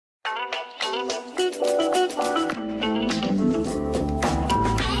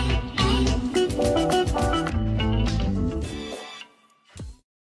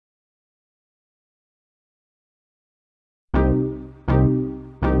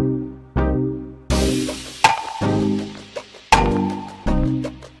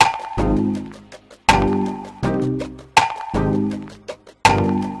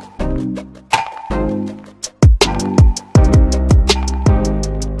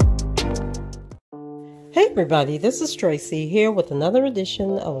Hey everybody, this is Tracy here with another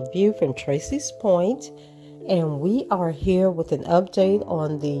edition of A View from Tracy's Point, and we are here with an update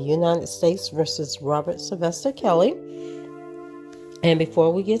on the United States versus Robert Sylvester Kelly. And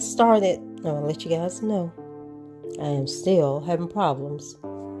before we get started, I want to let you guys know I am still having problems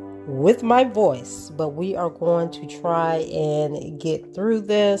with my voice, but we are going to try and get through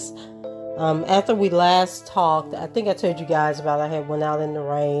this. After we last talked, I think I told you guys about I had went out in the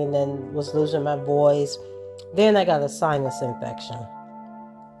rain and was losing my voice. Then I got a sinus infection.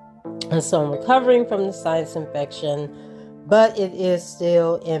 And so I'm recovering from the sinus infection, but it is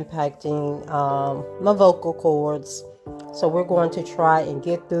still impacting my vocal cords. So we're going to try and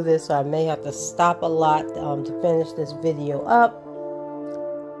get through this. So I may have to stop a lot to finish this video up.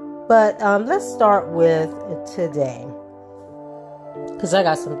 But let's start with today, because I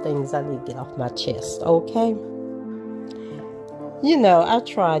got some things I need to get off my chest, okay? You know, I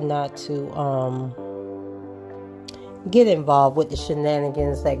try not to get involved with the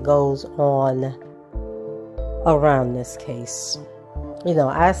shenanigans that goes on around this case. You know,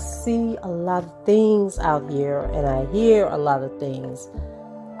 I see a lot of things out here, and I hear a lot of things,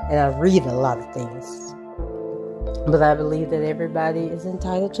 and I read a lot of things. But I believe that everybody is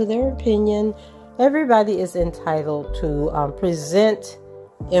entitled to their opinion. Everybody is entitled to present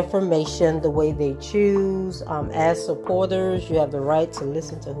information the way they choose. As supporters, you have the right to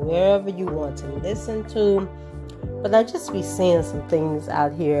listen to whoever you want to listen to. But I just be seeing some things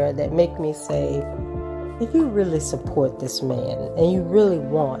out here that make me say, if you really support this man and you really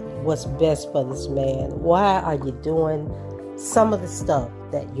want what's best for this man, why are you doing some of the stuff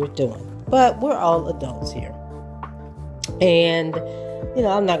that you're doing? But we're all adults here. And you know,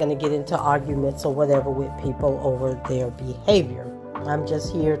 I'm not going to get into arguments or whatever with people over their behavior. I'm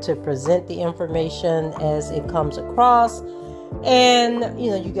just here to present the information as it comes across. And, you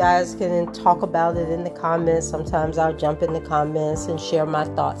know, you guys can talk about it in the comments. Sometimes I'll jump in the comments and share my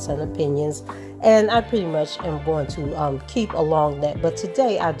thoughts and opinions. And I pretty much am going to keep along that. But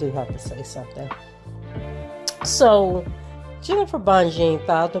today I do have to say something. So Jennifer Bonjean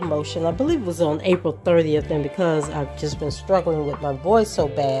filed a motion, I believe it was on April 30th, and because I've just been struggling with my voice so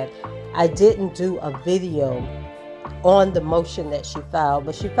bad, I didn't do a video on the motion that she filed,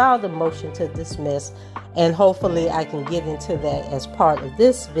 but she filed a motion to dismiss, and hopefully I can get into that as part of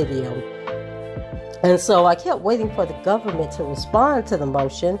this video. And so I kept waiting for the government to respond to the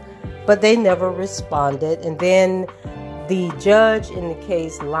motion, but they never responded. And then the judge in the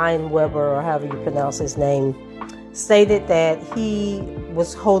case, Leinenweber, or however you pronounce his name, stated that he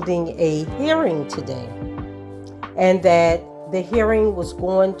was holding a hearing today, and that the hearing was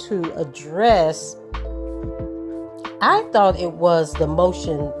going to address, I thought it was the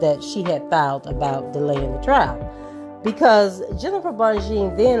motion that she had filed about delaying the trial, because Jennifer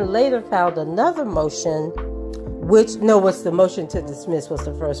Bonjean then later filed another motion, which, no, was the motion to dismiss was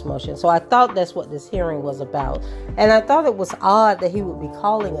the first motion. So I thought that's what this hearing was about. And I thought it was odd that he would be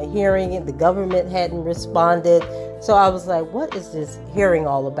calling a hearing and the government hadn't responded. So I was like, what is this hearing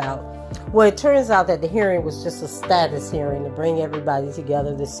all about? Well, it turns out that the hearing was just a status hearing to bring everybody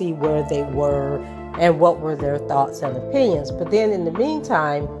together to see where they were and what were their thoughts and opinions. But then in the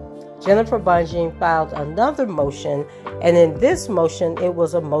meantime, Jennifer Bonjean filed another motion. And in this motion, it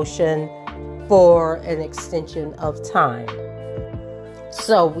was a motion for an extension of time.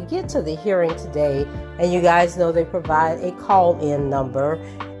 So we get to the hearing today, and you guys know they provide a call-in number,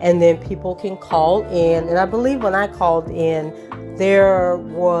 and then people can call in. And I believe when I called in, there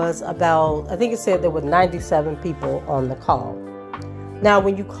was about, I think it said there were 97 people on the call. Now,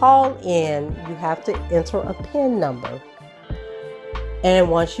 when you call in, you have to enter a PIN number. And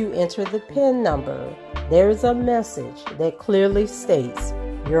once you enter the PIN number, there is a message that clearly states,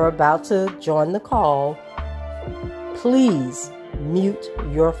 you're about to join the call. Please mute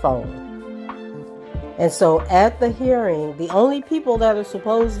your phone. And so at the hearing, the only people that are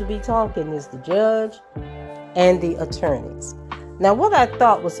supposed to be talking is the judge and the attorneys. Now, what I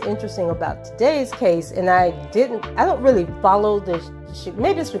thought was interesting about today's case, and I don't really follow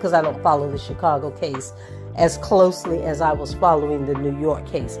maybe it's because I don't follow the Chicago case as closely as I was following the New York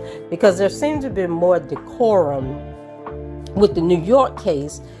case, because there seemed to be more decorum with the New York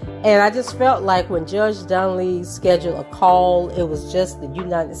case. And I just felt like when Judge Donnelly scheduled a call, it was just the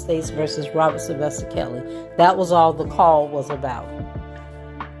United States versus Robert Sylvester Kelly. That was all the call was about.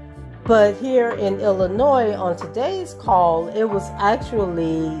 But here in Illinois, on today's call, it was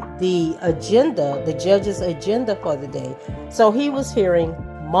actually the agenda, the judge's agenda for the day. So he was hearing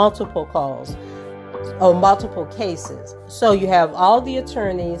multiple calls or multiple cases. So you have all the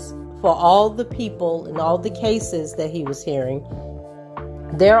attorneys for all the people and all the cases that he was hearing.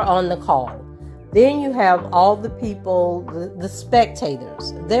 They're on the call. Then you have all the people, the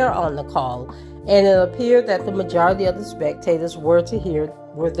spectators, they're on the call. And it appeared that the majority of the spectators were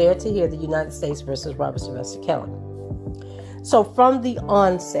there to hear the United States versus Robert Sylvester Kelly. So from the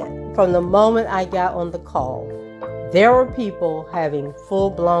onset, from the moment I got on the call, there were people having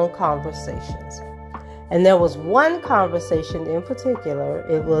full-blown conversations. And there was one conversation in particular.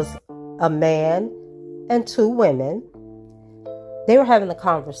 It was a man and two women. They were having a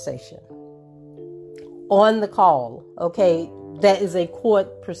conversation on the call, okay? That is a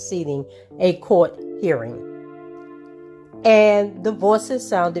court proceeding, a court hearing. And the voices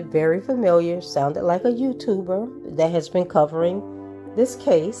sounded very familiar, sounded like a YouTuber that has been covering this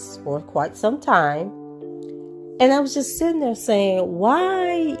case for quite some time. And I was just sitting there saying,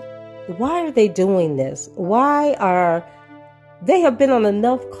 why are they doing this? They have been on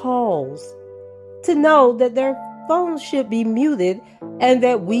enough calls to know that their phones should be muted and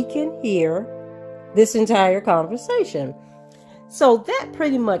that we can hear this entire conversation. So that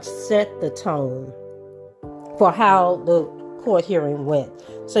pretty much set the tone for how the court hearing went.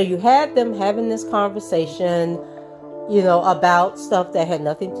 So you had them having this conversation, about stuff that had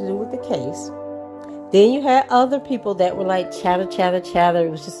nothing to do with the case. Then you had other people that were like chatter, chatter, chatter. It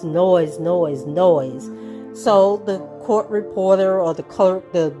was just noise, noise, noise. So the court reporter or the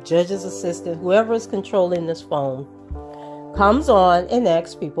clerk, the judge's assistant, whoever is controlling this phone, comes on and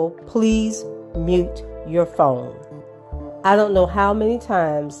asks people, please mute your phone. I don't know how many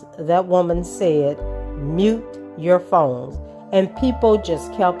times that woman said, mute your phones. And people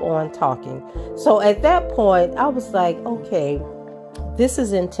just kept on talking. So at that point, I was like, okay, this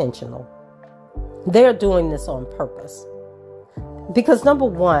is intentional. They're doing this on purpose. Because number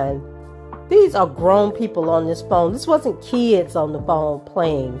one, these are grown people on this phone. This wasn't kids on the phone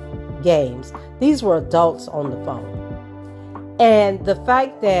playing games. These were adults on the phone. And the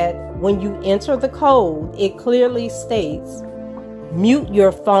fact that when you enter the code, it clearly states, mute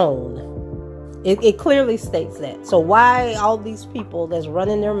your phone. It clearly states that. So why all these people that's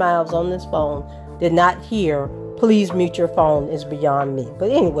running their mouths on this phone did not hear, please mute your phone, is beyond me. But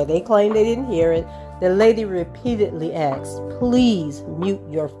anyway, they claim they didn't hear it. The lady repeatedly asked, please mute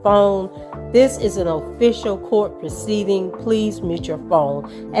your phone. This is an official court proceeding. Please mute your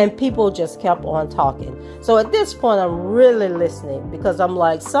phone. And people just kept on talking. So at this point, I'm really listening because I'm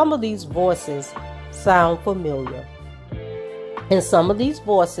like, some of these voices sound familiar. And some of these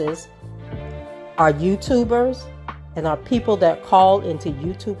voices are YouTubers and are people that call into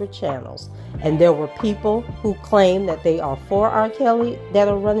YouTuber channels. And there were people who claim that they are for R. Kelly that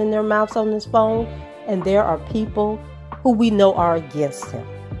are running their mouths on this phone. And there are people who we know are against him.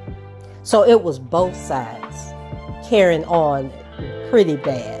 So it was both sides carrying on pretty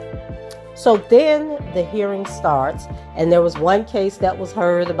bad. So then the hearing starts. And there was one case that was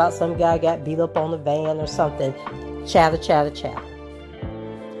heard about some guy got beat up on a van or something. Chatter, chatter, chatter.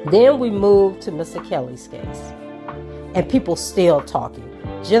 Then we moved to Mr. Kelly's case. And people still talking.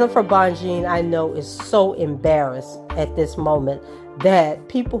 Jennifer Bonjean, I know, is so embarrassed at this moment that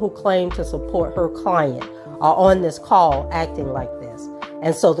people who claim to support her client are on this call acting like this.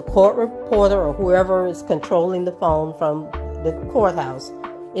 And so the court reporter or whoever is controlling the phone from the courthouse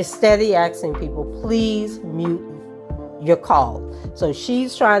is steady asking people, please mute your call. So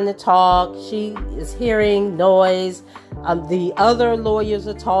she's trying to talk. She is hearing noise. The other lawyers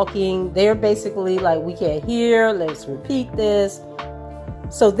are talking. They're basically like, we can't hear. Let's repeat this.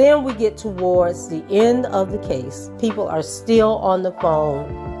 So then we get towards the end of the case. People are still on the phone.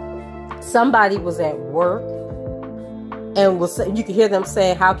 Somebody was at work and you could hear them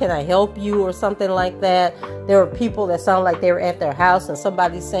saying, how can I help you, or something like that. There were people that sound like they were at their house and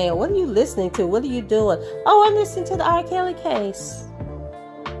somebody's saying, what are you listening to? What are you doing? Oh, I'm listening to the R. Kelly case.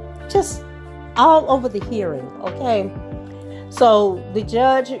 Just all over the hearing, okay? So the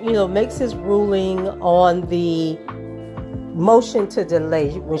judge, makes his ruling on the motion to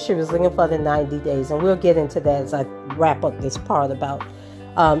delay when she was looking for the 90 days. And we'll get into that as I wrap up this part about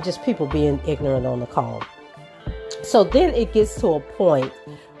just people being ignorant on the call. So then it gets to a point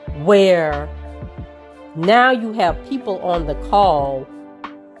where now you have people on the call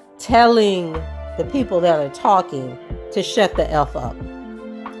telling the people that are talking to shut the F up.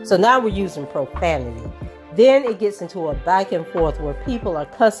 So now we're using profanity. Then it gets into a back and forth where people are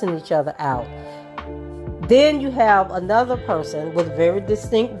cussing each other out. Then you have another person with a very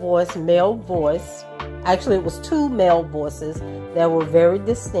distinct voice, male voice. Actually, it was two male voices that were very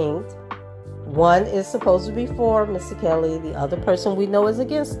distinct. One is supposed to be for Mr. Kelly. The other person we know is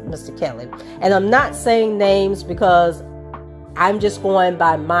against Mr. Kelly. And I'm not saying names because I'm just going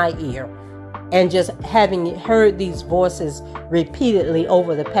by my ear. And just having heard these voices repeatedly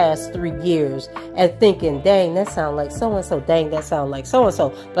over the past 3 years and thinking, dang, that sounds like so-and-so, dang, that sounds like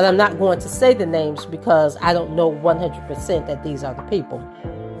so-and-so. But I'm not going to say the names because I don't know 100% that these are the people.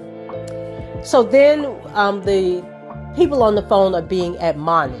 So then the people on the phone are being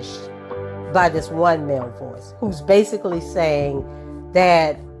admonished by this one male voice who's basically saying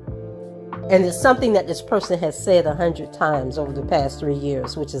that, and it's something that this person has said 100 times over the past 3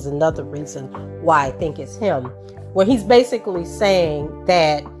 years, which is another reason why I think it's him, where he's basically saying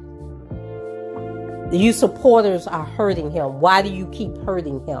that you supporters are hurting him. Why do you keep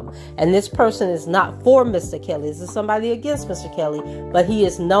hurting him? And this person is not for Mr. Kelly. This is somebody against Mr. Kelly, but he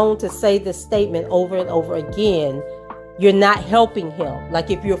is known to say this statement over and over again. You're not helping him.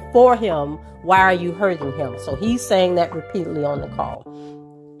 Like, if you're for him, why are you hurting him? So he's saying that repeatedly on the call.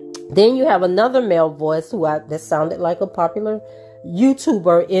 Then you have another male voice that sounded like a popular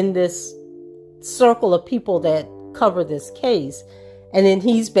YouTuber in this circle of people that cover this case. And then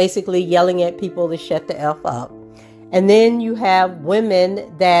he's basically yelling at people to shut the F up. And then you have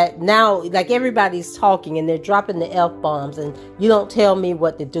women that now, like, everybody's talking and they're dropping the F-bombs and you don't tell me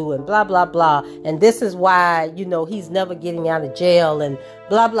what to do and blah, blah, blah. And this is why, you know, he's never getting out of jail and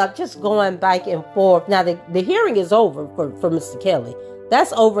blah, blah, just going back and forth. Now, the hearing is over for Mr. Kelly.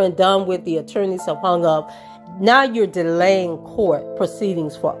 That's over and done with. The attorneys have hung up. Now you're delaying court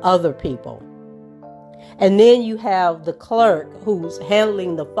proceedings for other people. And then you have the clerk who's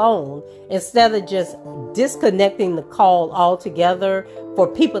handling the phone. Instead of just disconnecting the call altogether for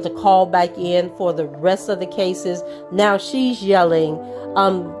people to call back in for the rest of the cases, now she's yelling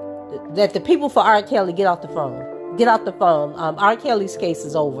that the people for R. Kelly, get off the phone. Get off the phone. R. Kelly's case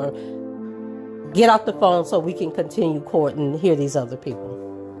is over. Get off the phone so we can continue court and hear these other people.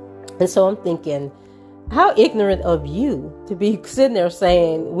 And so I'm thinking, how ignorant of you to be sitting there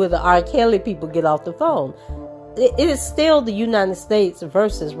saying, will the R. Kelly people get off the phone? It is still the United States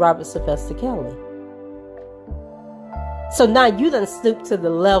versus Robert Sylvester Kelly. So now you done stoop to the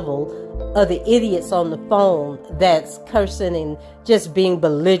level of the idiots on the phone that's cursing and just being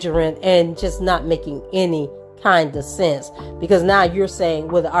belligerent and just not making any kind of sense. Because now you're saying,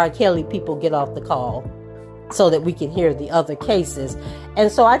 will the R. Kelly people get off the call so that we can hear the other cases?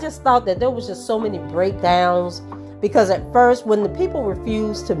 And so I just thought that there was just so many breakdowns, because at first when the people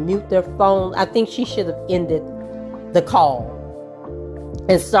refused to mute their phone, I think she should have ended the call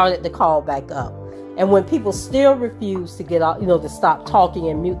and started the call back up. And when people still refuse to get out, you know, to stop talking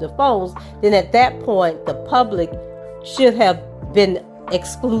and mute the phones, then at that point the public should have been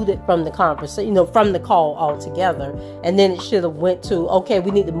excluded from the conversation, you know, from the call altogether. And then it should have went to, okay,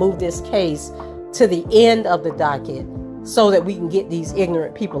 we need to move this case to the end of the docket so that we can get these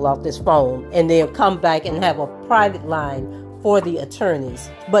ignorant people off this phone, and they'll come back and have a private line for the attorneys.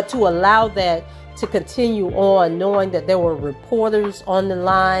 But to allow that to continue on, knowing that there were reporters on the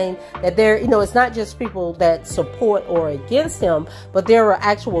line, that there, you know, it's not just people that support or against him, but there were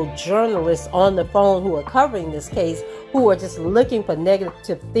actual journalists on the phone who are covering this case, who are just looking for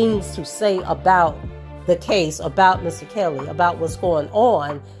negative things to say about the case, about Mr. Kelly, about what's going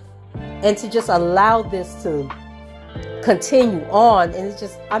on. And to just allow this to continue on, and it's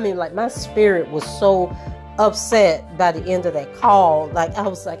just, I mean, like, my spirit was so upset by the end of that call. Like, I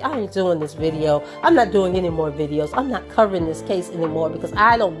was like, I ain't doing this video. I'm not doing any more videos. I'm not covering this case anymore, because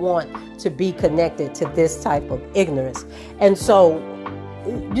I don't want to be connected to this type of ignorance. And so,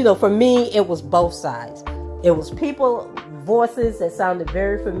 you know, for me, it was both sides. It was people, voices that sounded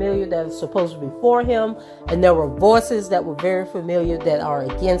very familiar that are supposed to be for him, and there were voices that were very familiar that are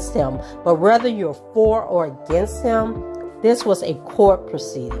against him. But whether you're for or against him, this was a court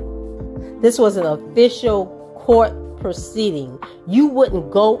proceeding. This was an official court proceeding. You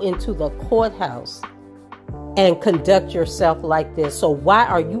wouldn't go into the courthouse and conduct yourself like this. So why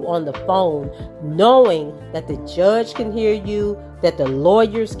are you on the phone knowing that the judge can hear you, that the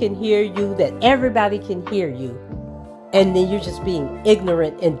lawyers can hear you, that everybody can hear you? And then you're just being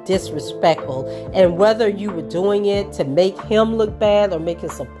ignorant and disrespectful. And whether you were doing it to make him look bad or make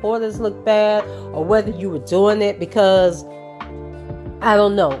his supporters look bad, or whether you were doing it because, I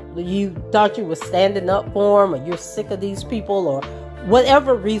don't know, you thought you were standing up for him, or you're sick of these people, or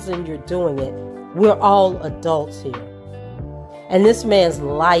whatever reason you're doing it, we're all adults here. And this man's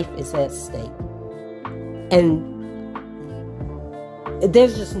life is at stake. And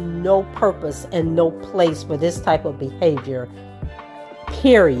there's just no purpose and no place for this type of behavior,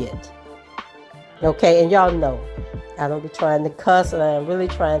 period. Okay, and y'all know, I don't be trying to cuss, and I'm really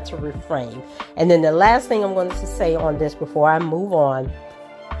trying to refrain. And then the last thing I'm going to say on this before I move on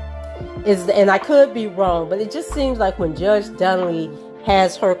is, and I could be wrong, but it just seems like when Judge Donnelly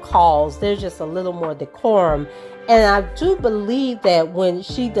has her calls, there's just a little more decorum. And I do believe that when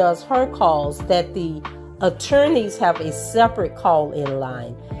she does her calls, that the attorneys have a separate call-in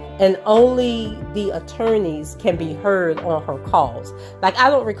line, and only the attorneys can be heard on her calls. Like, I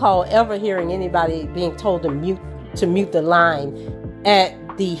don't recall ever hearing anybody being told to mute the line at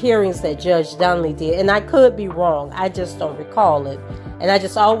the hearings that Judge Donnelly did. And I could be wrong. I just don't recall it. And I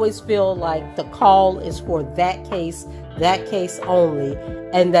just always feel like the call is for that case only,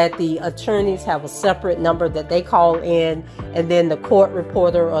 and that the attorneys have a separate number that they call in, and then the court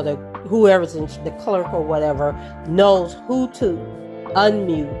reporter or whoever's in the clerk or whatever knows who to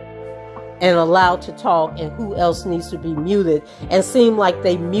unmute and allow to talk, and who else needs to be muted, and seem like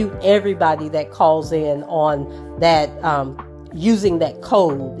they mute everybody that calls in on that, using that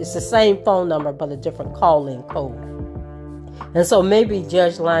code. It's the same phone number, but a different call-in code. And so maybe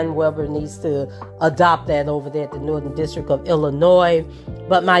Judge Leinenweber needs to adopt that over there at the Northern District of Illinois.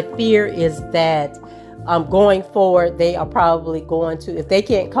 But my fear is that going forward, they are probably going to, if they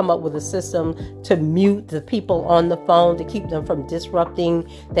can't come up with a system to mute the people on the phone to keep them from disrupting,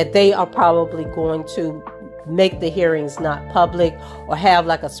 that they are probably going to make the hearings not public, or have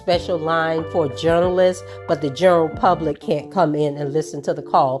like a special line for journalists, but the general public can't come in and listen to the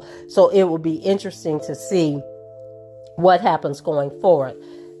call. So it will be interesting to see what happens going forward.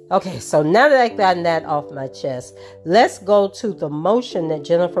 Okay, so now that I've gotten that off my chest, let's go to the motion that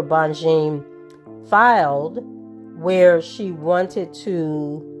Jennifer Bonjean filed, where she wanted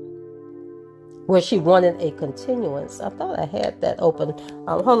a continuance. I thought I had that open.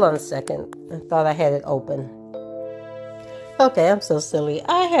 Hold on a second. I thought I had it open. Okay, I'm so silly.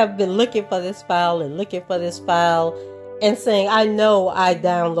 I have been looking for this file and saying, I know I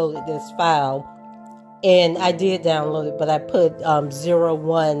downloaded this file. And I did download it, but I put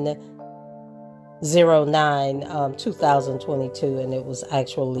 01/09/2022, and it was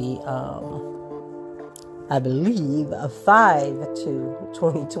actually, I believe,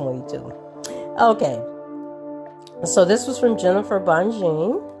 5/2/2022. Okay, so this was from Jennifer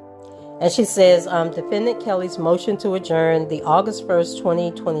Bonjean, and she says, Defendant Kelly's motion to adjourn the August 1st,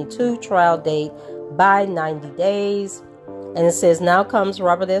 2022 trial date by 90 days. And it says, now comes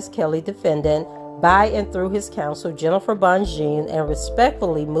Robert S. Kelly, defendant, by and through his counsel, Jennifer Bonjean, and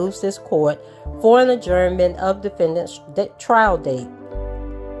respectfully moves this court for an adjournment of defendant's trial date.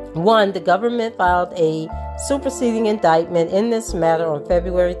 1. The government filed a superseding indictment in this matter on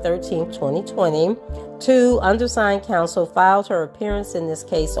February 13, 2020. 2. Undersigned counsel filed her appearance in this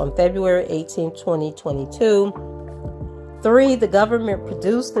case on February 18, 2022. 3. The government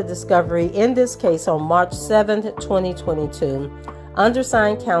produced the discovery in this case on March 7, 2022.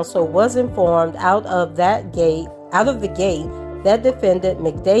 Undersigned counsel was informed out of the gate that defendant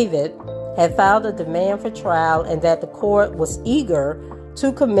McDavid had filed a demand for trial, and that the court was eager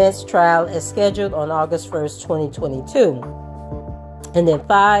to commence trial as scheduled on August 1st, 2022. And then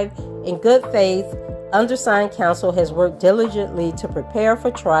 5, in good faith, undersigned counsel has worked diligently to prepare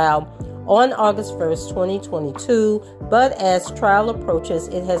for trial on August 1st, 2022, but as trial approaches,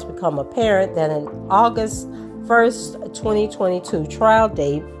 it has become apparent that an August 1st, 2022 trial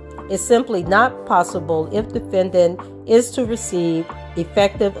date is simply not possible if defendant is to receive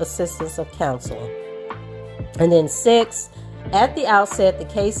effective assistance of counsel. And then 6, at the outset, the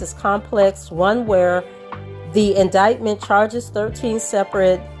case is complex, one where the indictment charges 13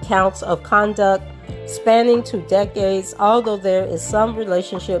 separate counts of conduct spanning 2 decades. Although there is some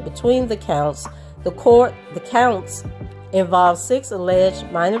relationship between the counts, the counts involve 6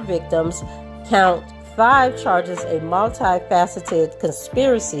 alleged minor victims. Count 5 charges a multifaceted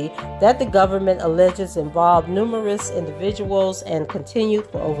conspiracy that the government alleges involved numerous individuals and continued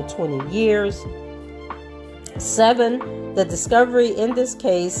for over 20 years. 7. The discovery in this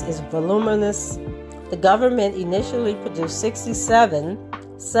case is voluminous. The government initially produced 67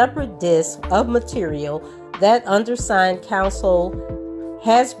 separate discs of material that undersigned counsel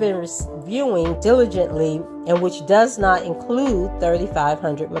has been reviewing diligently, and which does not include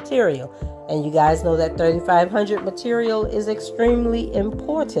 3,500 material. And you guys know that 3,500 material is extremely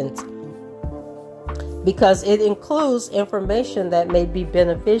important because it includes information that may be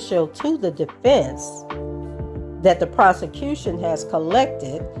beneficial to the defense that the prosecution has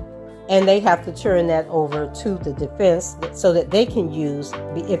collected, and they have to turn that over to the defense so that they can use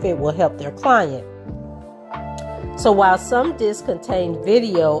if it will help their client. So while some discs contain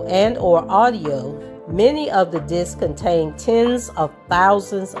video and or audio, many of the discs contain tens of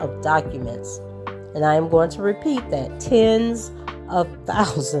thousands of documents. And I am going to repeat that, tens of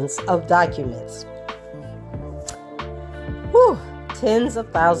thousands of documents. Whew, tens of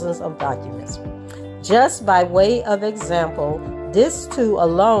thousands of documents. Just by way of example, Disc 2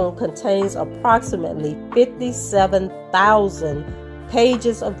 alone contains approximately 57,000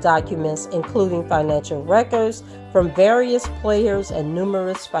 pages of documents, including financial records from various players and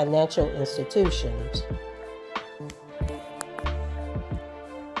numerous financial institutions.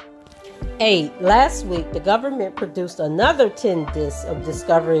 8. Last week, the government produced another 10 discs of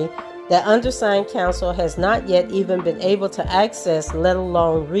discovery that undersigned counsel has not yet even been able to access, let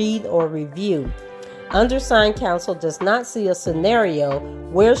alone read or review. Undersigned counsel does not see a scenario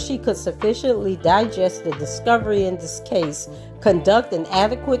where she could sufficiently digest the discovery in this case, conduct an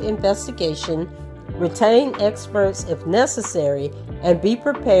adequate investigation, retain experts if necessary, and be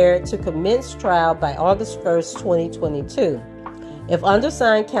prepared to commence trial by August 1st, 2022. If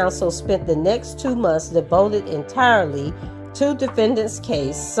undersigned counsel spent the next 2 months devoted entirely to defendant's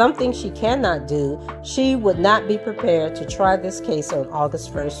case, something she cannot do, she would not be prepared to try this case on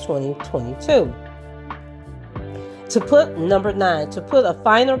August 1st, 2022. Number 9, to put a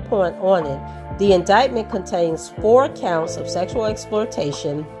finer point on it, the indictment contains 4 counts of sexual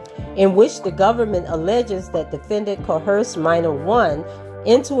exploitation in which the government alleges that defendant coerced minor 1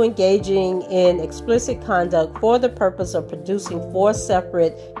 into engaging in explicit conduct for the purpose of producing 4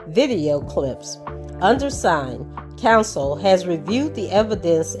 separate video clips. Undersigned counsel has reviewed the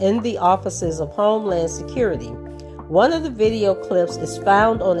evidence in the offices of Homeland Security. One of the video clips is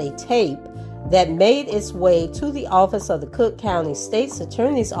found on a tape that made its way to the office of the Cook County State's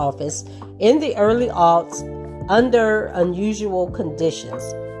Attorney's Office in the early aughts under unusual conditions.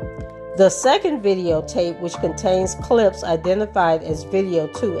 The second videotape, which contains clips identified as video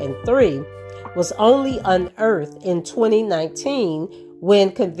 2 and 3, was only unearthed in 2019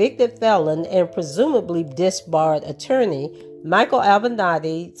 when convicted felon and presumably disbarred attorney Michael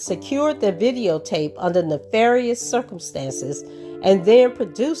Avenatti secured the videotape under nefarious circumstances and then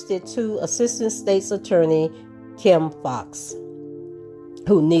produced it to Assistant State's Attorney Kim Fox,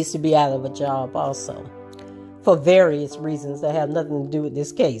 who needs to be out of a job also, for various reasons that have nothing to do with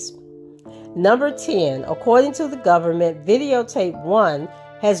this case. Number 10, according to the government, videotape 1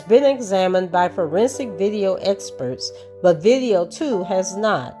 has been examined by forensic video experts, but video 2 has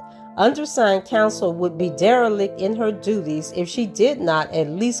not. Undersigned counsel would be derelict in her duties if she did not at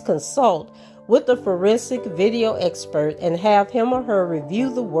least consult with the forensic video expert and have him or her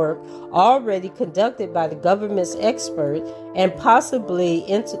review the work already conducted by the government's expert and possibly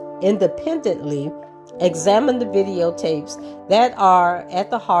independently examine the videotapes that are at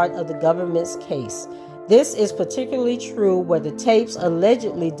the heart of the government's case. This is particularly true where the tapes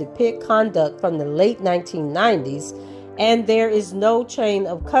allegedly depict conduct from the late 1990s and there is no chain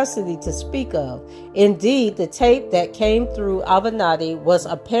of custody to speak of. Indeed, the tape that came through Avenatti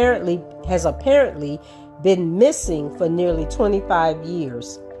has apparently been missing for nearly 25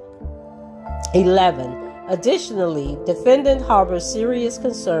 years. 11. Additionally, defendant harbors serious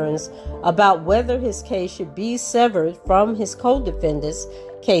concerns about whether his case should be severed from his co-defendants'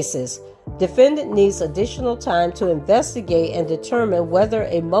 cases. Defendant needs additional time to investigate and determine whether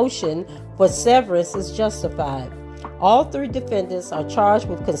a motion for severance is justified. All 3 defendants are charged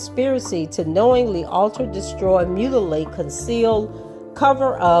with conspiracy to knowingly alter, destroy, mutilate, conceal,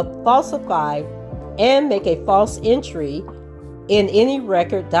 cover up, falsify, and make a false entry in any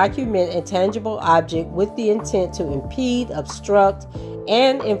record, document, and tangible object with the intent to impede, obstruct,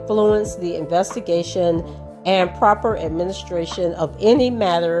 and influence the investigation and proper administration of any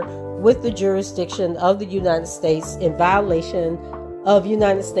matter with the jurisdiction of the United States in violation of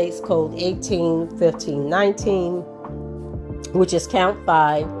United States Code 18-15-19, which is count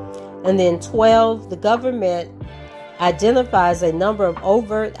 5. And then 12, the government identifies a number of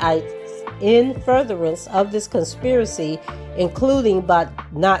overt acts in furtherance of this conspiracy, including but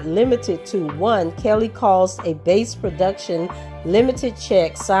not limited to 1, Kelly caused a base production limited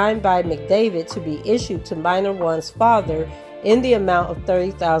check signed by McDavid to be issued to minor 1's father in the amount of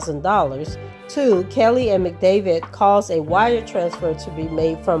 $30,000. 2, Kelly and McDavid caused a wire transfer to be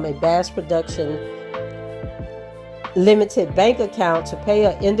made from a Bass Production limited bank account to pay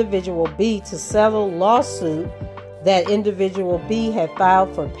an individual B to settle lawsuit that individual B had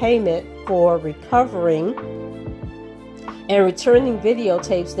filed for payment for recovering and returning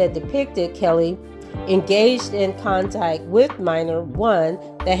videotapes that depicted Kelly engaged in contact with minor 1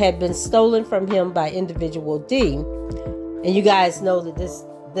 that had been stolen from him by individual D. And you guys know that this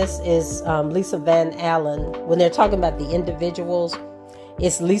is Lisa Van Allen. When they're talking about the individuals,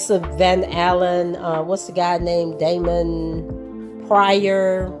 it's Lisa Van Allen, what's the guy named Damon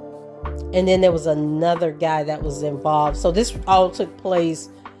Friar, and then there was another guy that was involved. So this all took place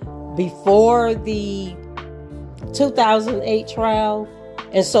before the 2008 trial,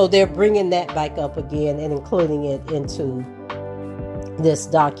 and so they're bringing that back up again and including it into this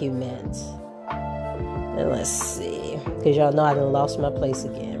document. And let's see, because y'all know I done lost my place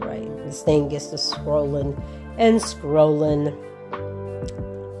again, right? This thing gets to scrolling and scrolling.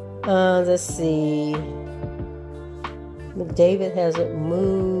 Let's see. McDavid hasn't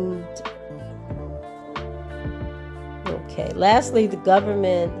moved. Okay. Lastly, the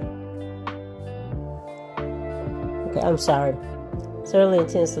government. Okay, I'm sorry. Certainly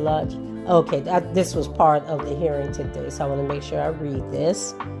intends to lodge. Okay, this was part of the hearing today, so I want to make sure I read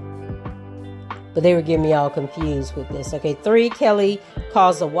this. But they were getting me all confused with this. Okay, 3, Kelly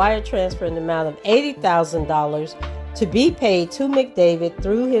caused a wire transfer in the amount of $80,000 to be paid to McDavid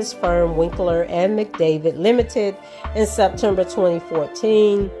through his firm Winkler and McDavid Limited in September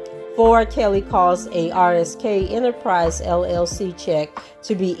 2014. 4, Kelly caused a RSK Enterprise LLC check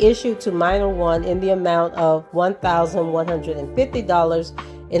to be issued to minor 1 in the amount of $1,150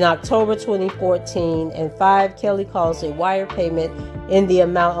 in October 2014. And 5, Kelly caused a wire payment in the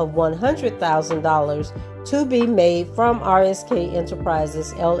amount of $100,000 to be made from RSK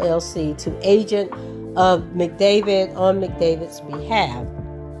Enterprises LLC to agent of McDavid on McDavid's behalf.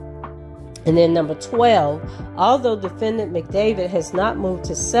 And then number 12, although defendant McDavid has not moved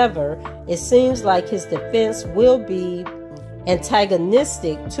to sever, it seems like his defense will be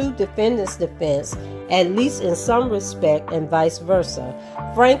antagonistic to defendant's defense, at least in some respect, and vice versa.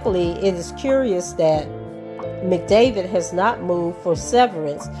 Frankly, it is curious that McDavid has not moved for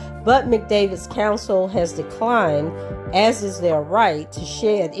severance, but McDavid's counsel has declined, as is their right, to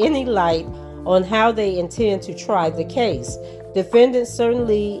shed any light on how they intend to try the case. Defendant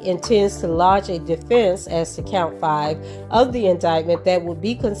certainly intends to lodge a defense as to count 5 of the indictment that would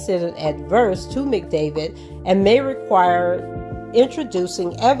be considered adverse to McDavid and may require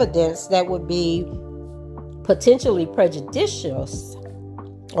introducing evidence that would be potentially prejudicial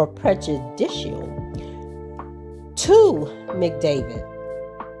to McDavid.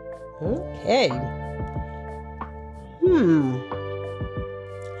 Okay.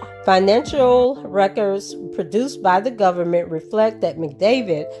 Financial records produced by the government reflect that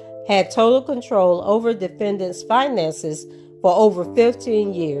McDavid had total control over defendant's finances for over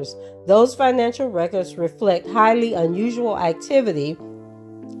 15 years. Those financial records reflect highly unusual activity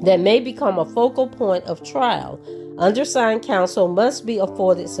that may become a focal point of trial. Undersigned counsel must be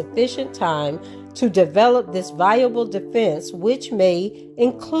afforded sufficient time to develop this viable defense, which may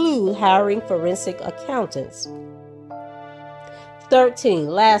include hiring forensic accountants. 13.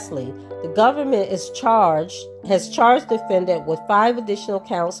 Lastly, the government has charged defendant with 5 additional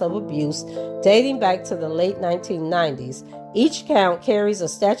counts of abuse dating back to the late 1990s. Each count carries a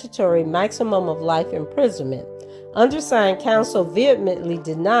statutory maximum of life imprisonment. Undersigned counsel vehemently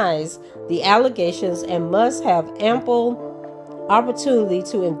denies the allegations and must have ample opportunity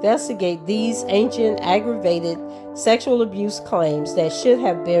to investigate these ancient aggravated sexual abuse claims that should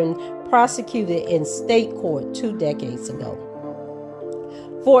have been prosecuted in state court 2 decades ago.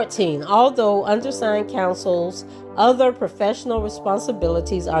 14. Although undersigned counsel's other professional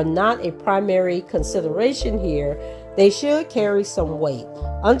responsibilities are not a primary consideration here, they should carry some weight.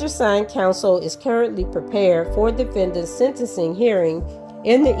 Undersigned counsel is currently prepared for defendant's sentencing hearing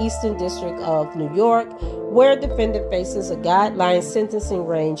in the Eastern District of New York, where defendant faces a guideline sentencing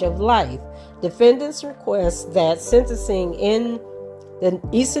range of life. Defendants request that sentencing in the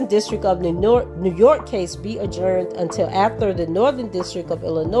Eastern District of New York case be adjourned until after the Northern District of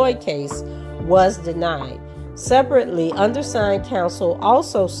Illinois case was denied. Separately, undersigned counsel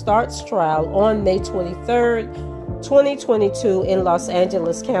also starts trial on May 23rd, 2022 in Los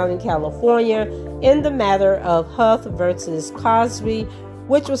Angeles County, California, in the matter of Huth versus Cosby,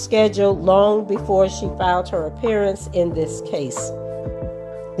 which was scheduled long before she filed her appearance in this case.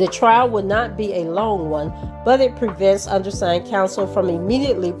 The trial would not be a long one, but it prevents undersigned counsel from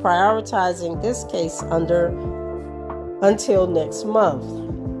immediately prioritizing this case until next month.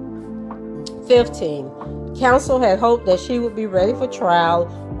 15. Counsel had hoped that she would be ready for trial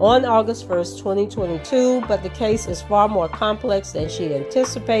on August 1st, 2022, but the case is far more complex than she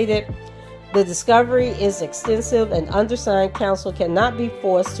anticipated. The discovery is extensive, and undersigned counsel cannot be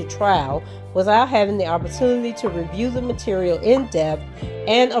forced to trial without having the opportunity to review the material in depth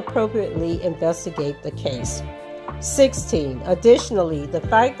and appropriately investigate the case. 16. Additionally, the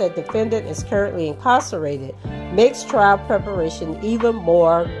fact that defendant is currently incarcerated makes trial preparation even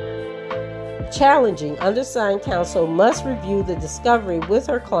more challenging. Undersigned counsel must review the discovery with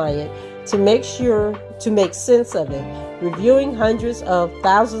her client to make sense of it. Reviewing hundreds of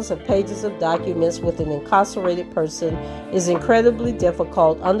thousands of pages of documents with an incarcerated person is incredibly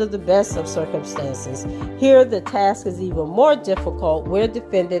difficult under the best of circumstances. Here, the task is even more difficult where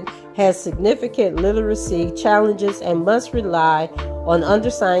defendant has significant literacy challenges and must rely on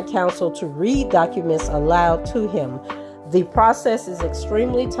undersigned counsel to read documents aloud to him. The process is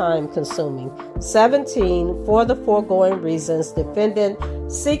extremely time-consuming. 17. For the foregoing reasons, defendant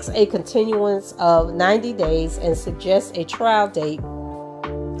seeks a continuance of 90 days and suggests a trial date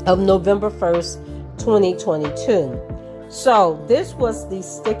of November 1st, 2022. So this was the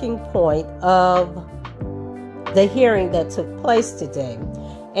sticking point of the hearing that took place today.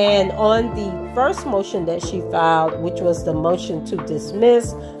 And on the first motion that she filed, which was the motion to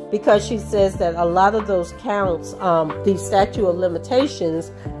dismiss, because she says that a lot of those counts, the statute of limitations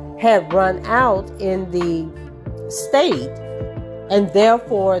had run out in the state, and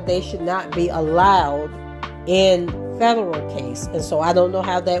therefore they should not be allowed in federal case. And so I don't know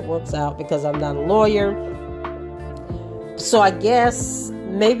how that works out because I'm not a lawyer. So I guess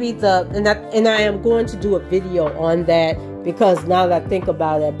maybe and I am going to do a video on that, because now that I think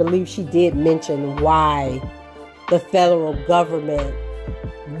about it, I believe she did mention why the federal government,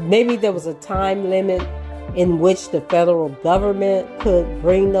 maybe there was a time limit in which the federal government could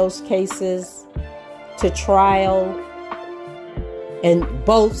bring those cases to trial. And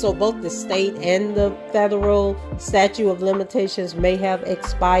both the state and the federal statute of limitations may have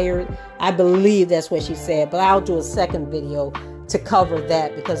expired. I believe that's what she said, but I'll do a second video to cover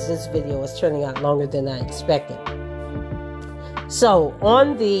that because this video is turning out longer than I expected. So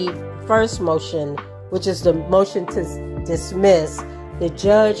on the first motion, which is the motion to dismiss, the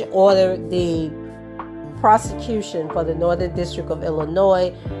judge ordered the prosecution for the Northern District of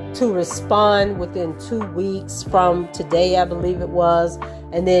Illinois to respond within 2 weeks from today, I believe it was.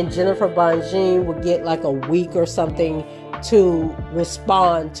 And then Jennifer Bonjean would get like a week or something to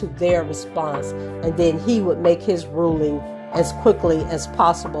respond to their response. And then he would make his ruling as quickly as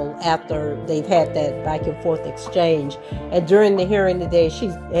possible after they've had that back and forth exchange. And during the hearing today, she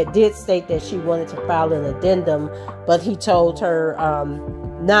did state that she wanted to file an addendum, but he told her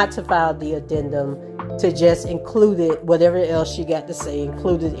not to file the addendum, to just include it, whatever else she got to say,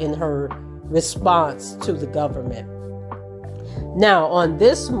 included in her response to the government. Now, on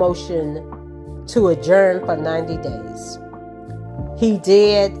this motion to adjourn for 90 days, he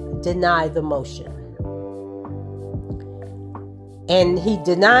did deny the motion. And he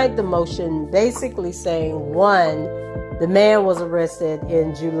denied the motion basically saying, one, the man was arrested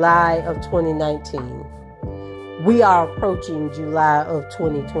in July of 2019. We are approaching July of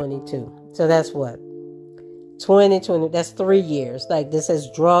 2022. So that's what? 2020, that's 3 years. Like, this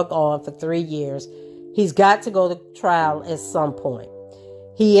has drug on for 3 years. He's got to go to trial at some point.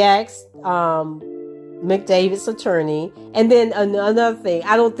 He asked McDavid's attorney. And then another thing,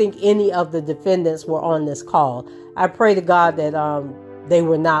 I don't think any of the defendants were on this call. I pray to God that they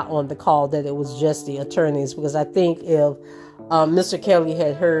were not on the call, that it was just the attorneys, because I think if Mr. Kelly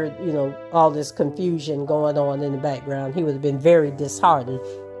had heard, all this confusion going on in the background, he would have been very disheartened.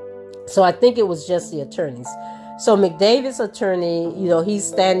 So I think it was just the attorneys. So McDavid's attorney, he's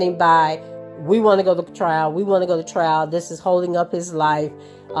standing by. We want to go to trial. We want to go to trial. This is holding up his life.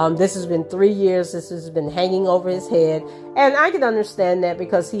 This has been 3 years. This has been hanging over his head. And I can understand that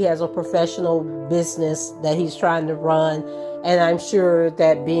because he has a professional business that he's trying to run. And I'm sure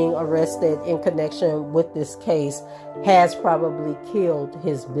that being arrested in connection with this case has probably killed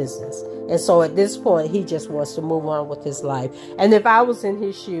his business. And so at this point, he just wants to move on with his life. And if I was in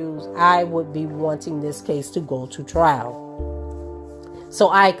his shoes, I would be wanting this case to go to trial, so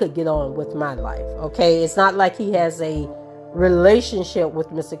I could get on with my life. Okay, it's not like he has a relationship with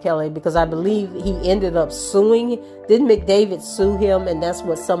Mr. Kelly, because I believe he ended up suing. Didn't McDavid sue him? And that's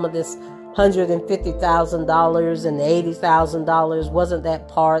what some of this $150,000 and $80,000, wasn't that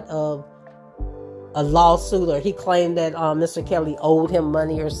part of a lawsuit? Or he claimed that Mr. Kelly owed him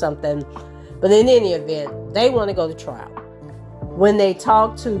money or something. But in any event, they want to go to trial. When they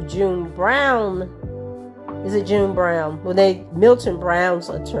talked to June Brown, is it June Brown? Milton Brown's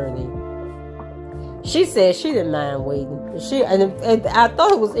attorney, she said she didn't mind waiting. And I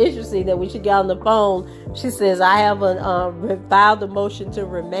thought it was interesting that when she got on the phone, she says, I haven't filed a motion to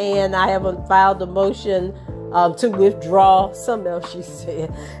remand. I haven't filed a motion to withdraw. Something else she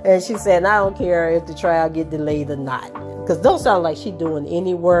said. And she said, I don't care if the trial get delayed or not. Because don't sound like she's doing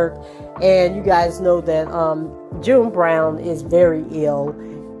any work. And you guys know that June Brown is very ill.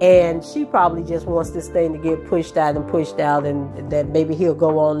 And she probably just wants this thing to get pushed out, and that maybe he'll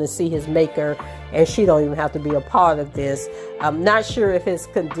go on and see his maker, and she don't even have to be a part of this. I'm not sure if his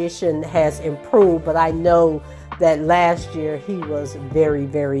condition has improved, but I know that last year he was very,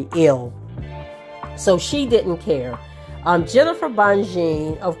 very ill. So she didn't care. Jennifer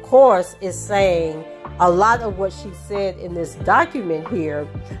Bonjean, of course, is saying a lot of what she said in this document here,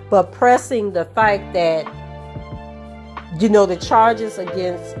 but pressing the fact that, you know, the charges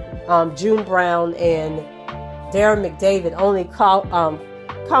against June Brown and Darren McDavid only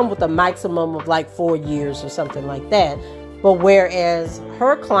come with a maximum of like 4 years or something like that. But whereas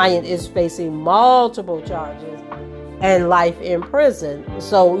her client is facing multiple charges and life in prison.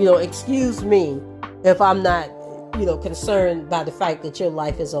 So, you know, excuse me if I'm not, you know, concerned by the fact that your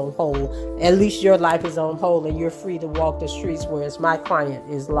life is on hold. At least your life is on hold and you're free to walk the streets, whereas my client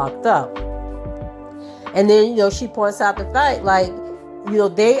is locked up. And then, you know, she points out the fact, like, you know,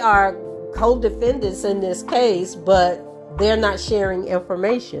 they are co-defendants in this case, but they're not sharing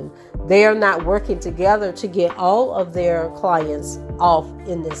information. They are not working together to get all of their clients off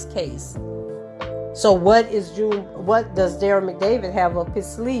in this case. So what does Darren McDavid have up his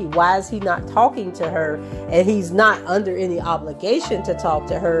sleeve? Why is he not talking to her? And he's not under any obligation to talk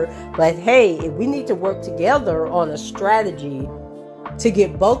to her. But hey, we need to work together on a strategy to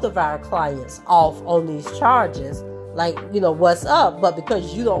get both of our clients off on these charges. Like, you know, what's up? But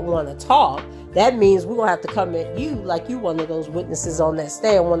because you don't want to talk, that means we're going to have to come at you like you one of those witnesses on that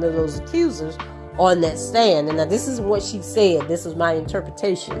stand, one of those accusers on that stand. And now this is what she said. This is my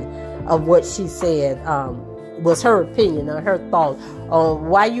interpretation of what she said, was her opinion or her thought on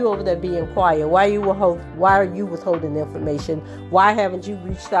why you over there being quiet. Why are you withholding information? Why haven't you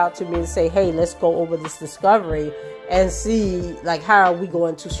reached out to me and say, hey, let's go over this discovery and see, like, how are we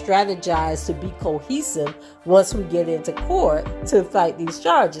going to strategize to be cohesive once we get into court to fight these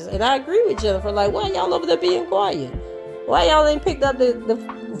charges? And I agree with Jennifer. Like, why y'all over there being quiet? Why y'all ain't picked up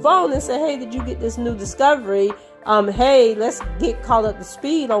the phone and said, hey, did you get this new discovery? Hey, let's get caught up to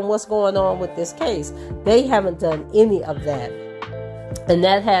speed on what's going on with this case. They haven't done any of that. And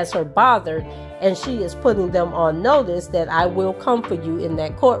that has her bothered. And she is putting them on notice that I will come for you in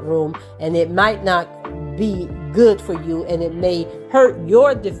that courtroom. And it might not be good for you. And it may hurt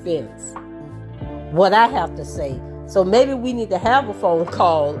your defense, what I have to say. So maybe we need to have a phone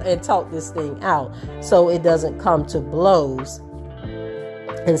call and talk this thing out so it doesn't come to blows.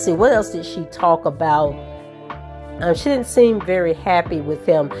 And see, what else did she talk about? She didn't seem very happy with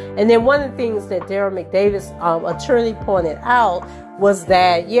him. And then one of the things that Darren McDavid's attorney pointed out was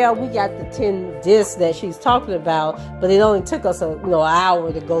that, yeah, we got the 10 discs that she's talking about, but it only took us an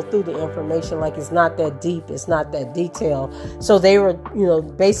hour to go through the information. Like, it's not that deep, it's not that detailed. So they were,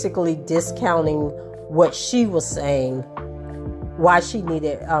 basically discounting what she was saying, why she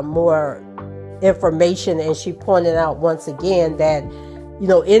needed more information. And she pointed out once again that,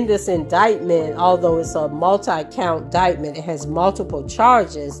 in this indictment, although it's a multi-count indictment, it has multiple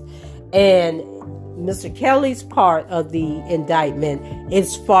charges, and Mr. Kelly's part of the indictment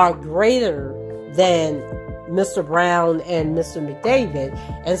is far greater than Mr. Brown and Mr. McDavid.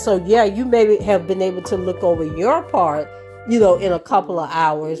 And so, yeah, you maybe have been able to look over your part, in a couple of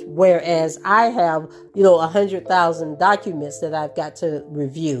hours, whereas I have, 100,000 documents that I've got to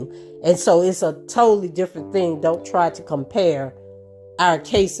review. And so it's a totally different thing. Don't try to compare our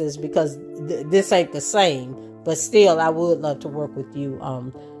cases because this ain't the same. But still, I would love to work with you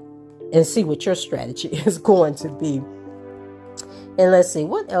and see what your strategy is going to be. And let's see,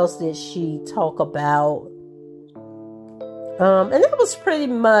 what else did she talk about? And that was pretty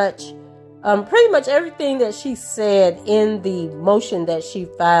much everything that she said in the motion that she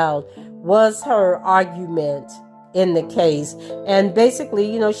filed was her argument in the case. And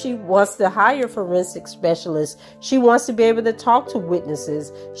basically, she wants to hire forensic specialists. She wants to be able to talk to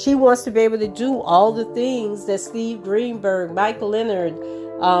witnesses. She wants to be able to do all the things that Steve Greenberg, Michael Leonard,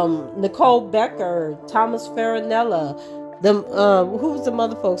 Nicole Becker, Thomas Farinella, Who was the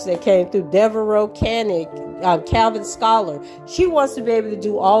mother folks that came through? Devereaux Canick, Calvin Scholar. She wants to be able to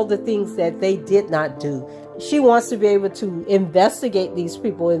do all the things that they did not do. She wants to be able to investigate these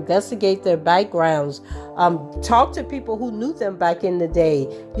people, investigate their backgrounds, talk to people who knew them back in the day.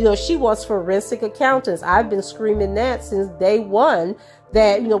 You know, she wants forensic accountants. I've been screaming that since day one,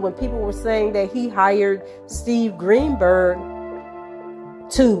 that, you know, when people were saying that he hired Steve Greenberg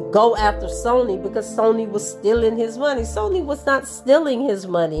to go after Sony because Sony was stealing his money. Sony was not stealing his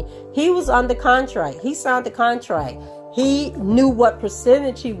money. He was under contract. He signed the contract. He knew what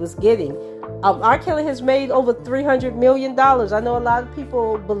percentage he was getting. R. Kelly has made over $300 million. I know a lot of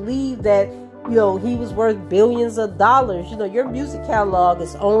people believe that, you know, he was worth billions of dollars. You know, your music catalog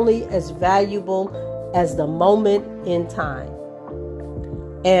is only as valuable as the moment in time.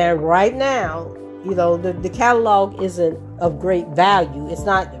 And right now, you know, the catalog isn't of great value. It's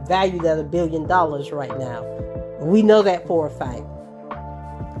not valued at $1 billion right now. We know that for a fact.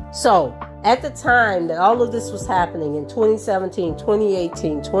 So, at the time that all of this was happening in 2017,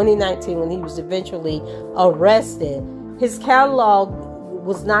 2018, 2019, when he was eventually arrested, his catalog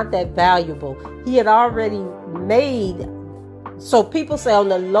was not that valuable. He had already made, so people say on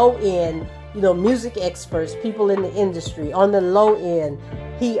the low end, you know, music experts, people in the industry, on the low end,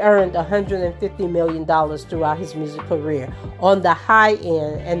 he earned $150 million throughout his music career. On the high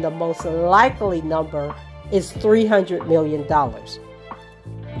end, and the most likely number is $300 million.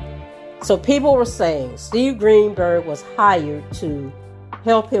 So people were saying Steve Greenberg was hired to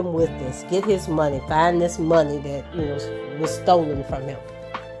help him with this, get his money, find this money that, you know, was stolen from him.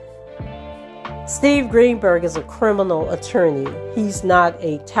 Steve Greenberg is a criminal attorney. He's not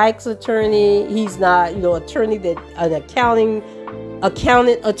a tax attorney. He's not, you know, attorney that an accounting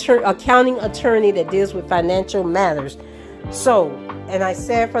attorney that deals with financial matters. So, and I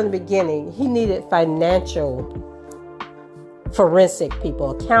said from the beginning, he needed financial forensic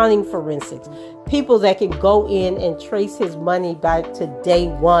people, accounting forensics, people that can go in and trace his money back to day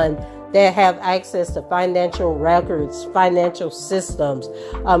one, that have access to financial records, financial systems.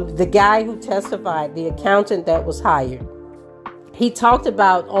 The guy who testified, the accountant that was hired, he talked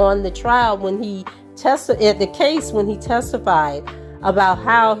about on the trial when he testified, the case when he testified about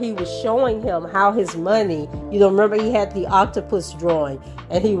how he was showing him how his money, you know, remember he had the octopus drawing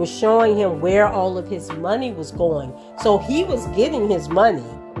and he was showing him where all of his money was going. So he was getting his money,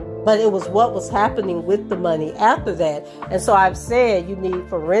 but it was what was happening with the money after that. And so I've said you need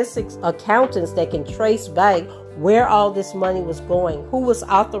forensics accountants that can trace back where all this money was going, who was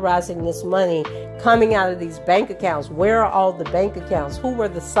authorizing this money coming out of these bank accounts, where are all the bank accounts, who were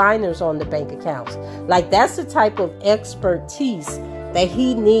the signers on the bank accounts. Like, that's the type of expertise that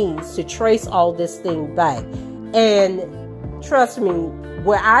he needs to trace all this thing back. And trust me,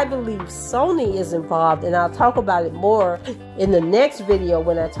 where I believe Sony is involved, and I'll talk about it more in the next video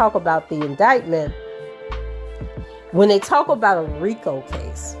when I talk about the indictment, when they talk about a RICO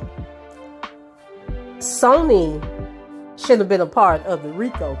case, Sony should have been a part of the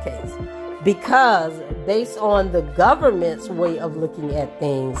RICO case, because based on the government's way of looking at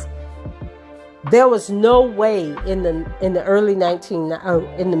things, there was no way in the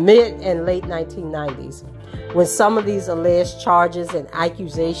mid and late 1990s, when some of these alleged charges and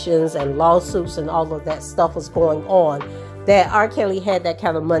accusations and lawsuits and all of that stuff was going on, that R. Kelly had that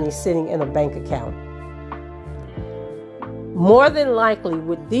kind of money sitting in a bank account. More than likely,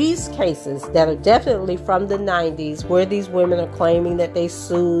 with these cases that are definitely from the 90s, where these women are claiming that they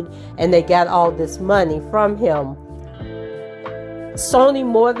sued and they got all this money from him, Sony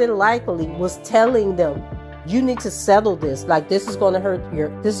more than likely was telling them, you need to settle this. Like, this is going to hurt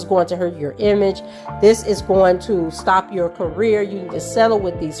your image. This is going to stop your career. You need to settle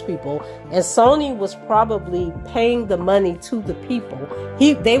with these people. And Sony was probably paying the money to the people.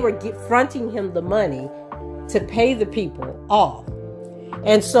 They were fronting him the money to pay the people off.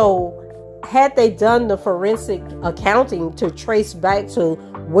 And so had they done the forensic accounting to trace back to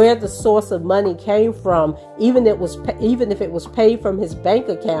where the source of money came from, even if it was paid from his bank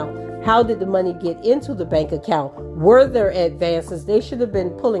account, how did the money get into the bank account? Were there advances? They should have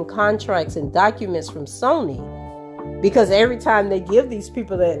been pulling contracts and documents from Sony, because every time they give these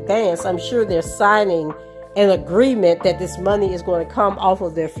people the advance, I'm sure they're signing an agreement that this money is going to come off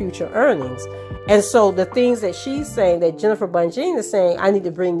of their future earnings. And so the things that she's saying, that Jennifer Bonjean is saying, I need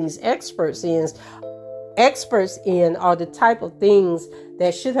to bring these experts in are the type of things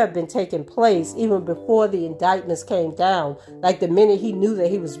that should have been taking place even before the indictments came down. Like, the minute he knew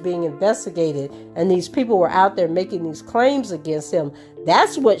that he was being investigated and these people were out there making these claims against him,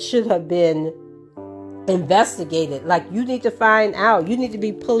 that's what should have been investigated. Like, you need to find out. You need to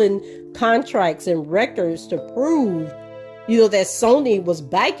be pulling contracts and records to prove you know, that Sony was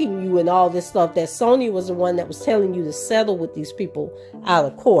backing you and all this stuff, that Sony was the one that was telling you to settle with these people out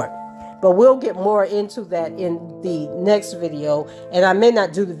of court. But we'll get more into that in the next video. And I may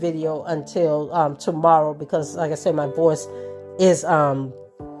not do the video until tomorrow because, like I said, my voice is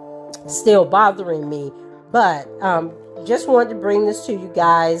still bothering me. But just wanted to bring this to you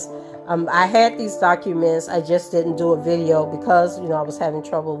guys. I had these documents. I just didn't do a video because, you know, I was having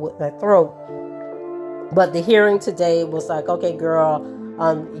trouble with my throat. But the hearing today was like, okay, girl,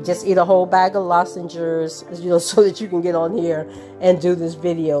 just eat a whole bag of lozenges, you know, so that you can get on here and do this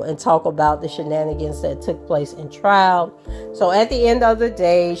video and talk about the shenanigans that took place in trial. So at the end of the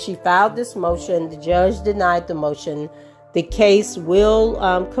day, she filed this motion. The judge denied the motion. The case will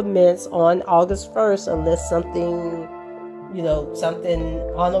commence on August 1st unless something, you know, something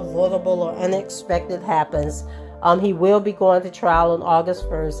unavoidable or unexpected happens. He will be going to trial on August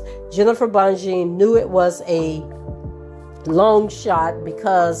 1st. Jennifer Bonjean knew it was a long shot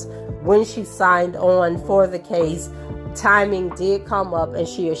because when she signed on for the case, timing did come up, and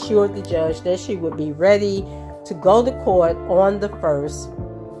she assured the judge that she would be ready to go to court on the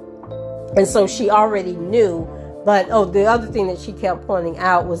 1st. And so she already knew. But the other thing that she kept pointing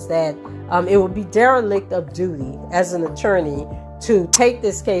out was that it would be derelict of duty as an attorney to take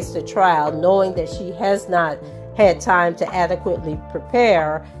this case to trial, knowing that she has not had time to adequately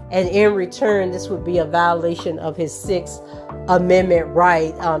prepare, and in return this would be a violation of his Sixth Amendment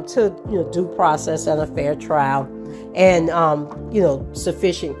right to, you know, due process and a fair trial, and you know,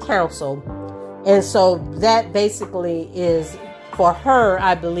 sufficient counsel. And so that basically is, for her,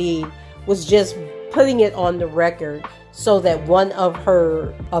 I believe, was just putting it on the record so that one of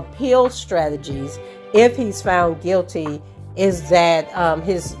her appeal strategies, if he's found guilty, is that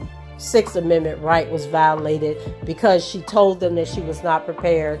his Sixth Amendment right was violated because she told them that she was not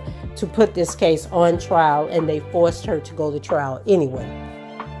prepared to put this case on trial, and they forced her to go to trial anyway.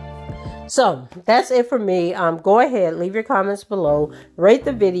 So that's it for me. Go ahead, leave your comments below, rate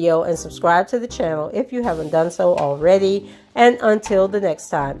the video, and subscribe to the channel if you haven't done so already. And until the next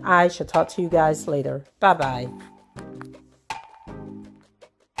time, I shall talk to you guys later. Bye-bye.